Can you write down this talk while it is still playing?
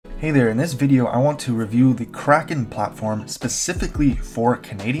Hey there, in this video I want to review the Kraken platform specifically for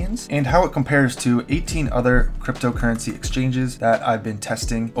Canadians and how it compares to 18 other cryptocurrency exchanges that I've been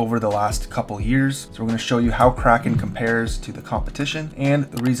testing over the last couple years. So we're going to show you how Kraken compares to the competition and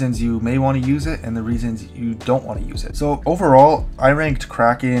the reasons you may want to use it and the reasons you don't want to use it. So overall, I ranked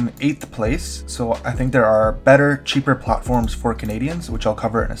Kraken 8th place. So I think there are better, cheaper platforms for Canadians, which I'll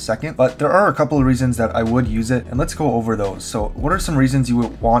cover in a second, but there are a couple of reasons that I would use it, and let's go over those. So what are some reasons you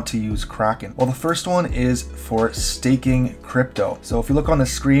would want to use Kraken? Well, the first one is for staking crypto. So if you look on the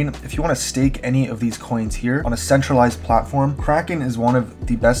screen, if you want to stake any of these coins here on a centralized platform, Kraken is one of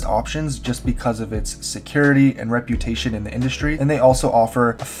the best options just because of its security and reputation in the industry. And they also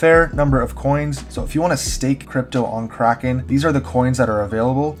offer a fair number of coins. So if you want to stake crypto on Kraken, these are the coins that are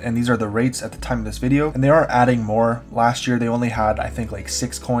available and these are the rates at the time of this video. And they are adding more. Last year, they only had, I think, like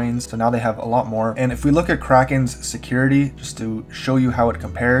 6 coins. So now they have a lot more. And if we look at Kraken's security, just to show you how it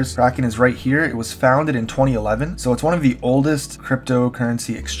compares, Kraken is right here. It was founded in 2011. So it's one of the oldest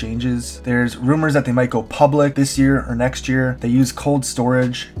cryptocurrency exchanges. There's rumors that they might go public this year or next year. They use cold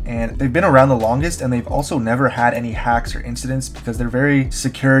storage and they've been around the longest, and they've also never had any hacks or incidents because they're very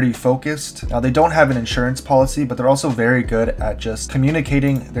security focused. Now, they don't have an insurance policy, but they're also very good at just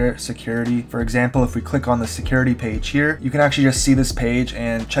communicating their security. For example, if we click on the security page here, you can actually just see this page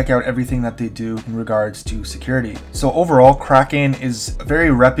and check out everything that they do in regards to security. So overall, Kraken is a very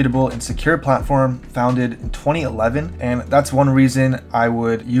reputable and secure platform founded in 2011, and that's one reason I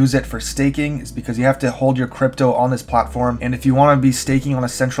would use it for staking, is because you have to hold your crypto on this platform, and if you want to be staking on a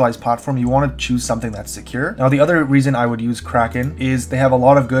centralized platform, you want to choose something that's secure. Now, the other reason I would use Kraken is they have a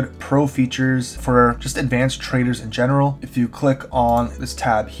lot of good pro features for just advanced traders in general. If you click on this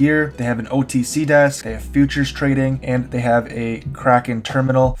tab here, they have an OTC desk, they have futures trading, and they have a Kraken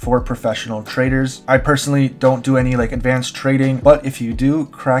terminal for professional traders. I personally don't do any like advanced trading, but if you do,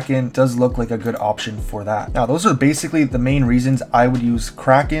 Kraken does look like a good option for that. Now, those are basically the main reasons I would use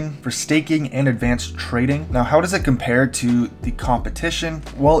Kraken for staking and advanced trading. Now, how does it compare to the competition?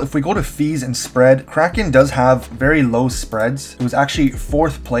 Well, if we go to fees and spread, Kraken does have very low spreads. It was actually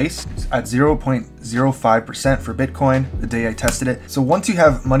 4th place at 0.05% for Bitcoin the day I tested it. So once you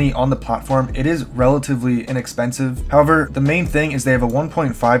have money on the platform, it is relatively inexpensive. However, the main thing is they have a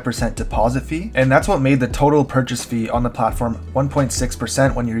 1.5% deposit fee, and that's what made the total purchase fee on the platform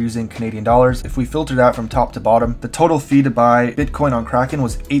 1.6% when you're using Canadian dollars. If we filter that from top to bottom, the total fee to buy Bitcoin on Kraken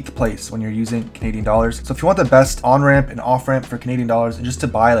was 8th place when you're using Canadian dollars. So if you want the best on-ramp and off-ramp for Canadian dollars and just to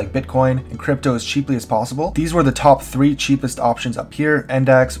buy like Bitcoin and crypto as cheaply as possible, these were the top 3 cheapest options up here: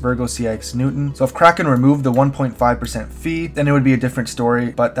 Index, Virgo, CX, Newton. So if Kraken removed the 1.5% fee, then it would be a different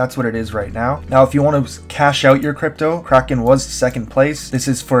story, but that's what it is right now. Now, if you want to cash out your crypto, Kraken was 2nd place. This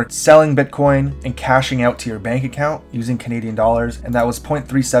is for selling Bitcoin and cashing out to your bank account using Canadian dollars, and that was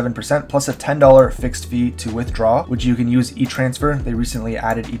 0.37% plus a $10 fixed fee to withdraw, which you can use e-transfer. They recently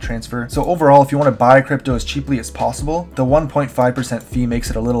added e-transfer. So overall, if you want to buy crypto as cheaply as possible, the 1.5% fee makes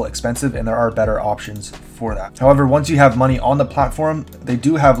it a little expensive, and there are better options for that. However, once you have money on the platform, they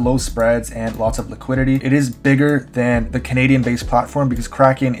do have low spreads and lots of liquidity. It is bigger than the Canadian-based platform because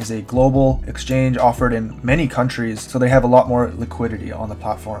Kraken is a global exchange offered in many countries, so they have a lot more liquidity on the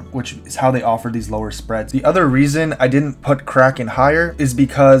platform, which is how they offer these lower spreads. The other reason I didn't put Kraken higher is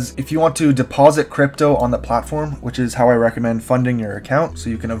because if you want to deposit crypto on the platform, which is how I recommend funding your account, so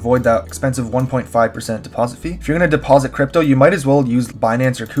you can avoid that expensive 1.5% deposit fee. If you're going to deposit crypto, you might as well use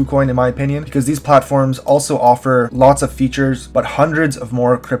Binance or KuCoin, in my opinion, because these platforms also offer lots of features, but hundreds of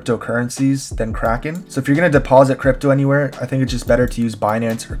more cryptocurrencies than Kraken. So if you're going to deposit crypto anywhere, I think it's just better to use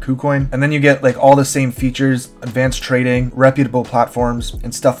Binance or KuCoin. And then you get like all the same features, advanced trading, reputable platforms,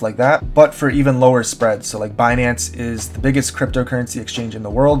 and stuff like that, but for even lower spreads. So like Binance is the biggest cryptocurrency exchange in the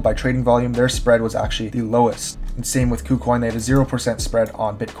world by trading volume. Their spread was actually the lowest. And same with KuCoin, they have a 0% spread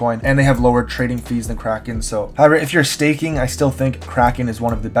on Bitcoin, and they have lower trading fees than Kraken. So, however, if you're staking, I still think Kraken is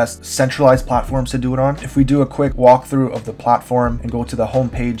one of the best centralized platforms to do it on. If we do a quick walkthrough of the platform and go to the home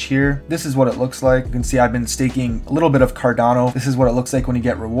page here, this is what it looks like. You can see I've been staking a little bit of Cardano. This is what it looks like when you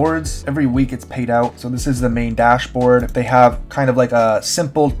get rewards. Every week it's paid out. So this is the main dashboard. They have kind of like a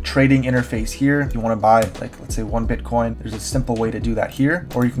simple trading interface here. If you want to buy like, let's say 1 Bitcoin, there's a simple way to do that here,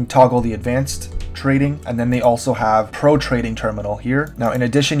 or you can toggle the advanced trading. And then they also have pro trading terminal here. Now, in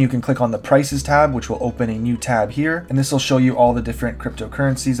addition, you can click on the prices tab, which will open a new tab here. And this will show you all the different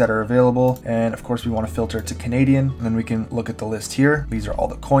cryptocurrencies that are available. And of course, we want to filter it to Canadian. And then we can look at the list here. These are all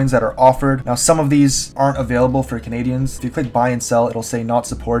the coins that are offered. Now, some of these aren't available for Canadians. If you click buy and sell, it'll say not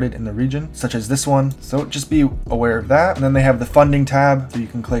supported in the region, such as this one. So just be aware of that. And then they have the funding tab, so you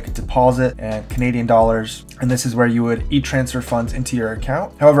can click deposit and Canadian dollars. And this is where you would e-transfer funds into your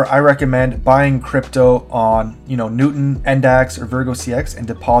account. However, I recommend buying crypto on, Newton, NDAX, or Virgo CX and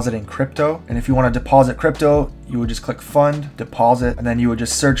depositing crypto. And if you want to deposit crypto, you would just click fund, deposit, and then you would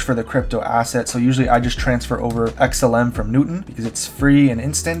just search for the crypto asset. So usually I just transfer over XLM from Newton because it's free and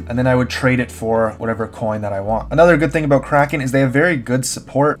instant, and then I would trade it for whatever coin that I want. Another good thing about Kraken is they have very good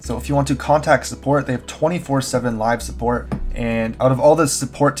support. So if you want to contact support, they have 24/7 live support. And out of all the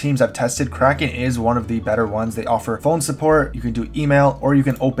support teams I've tested, Kraken is one of the better ones. They offer phone support, you can do email, or you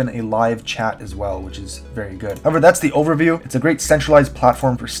can open a live chat as well, which is very good. However, that's the overview. It's a great centralized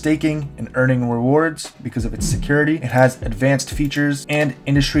platform for staking and earning rewards because of its security. It has advanced features and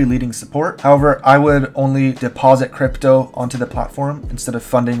industry-leading support. However, I would only deposit crypto onto the platform instead of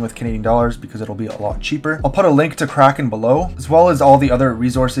funding with Canadian dollars because it'll be a lot cheaper. I'll put a link to Kraken below, as well as all the other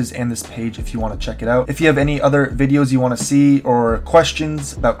resources and this page if you want to check it out. If you have any other videos you want to see or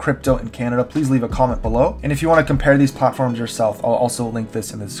questions about crypto in Canada, please leave a comment below. And if you want to compare these platforms yourself, I'll also link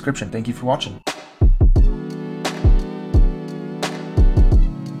this in the description. Thank you for watching.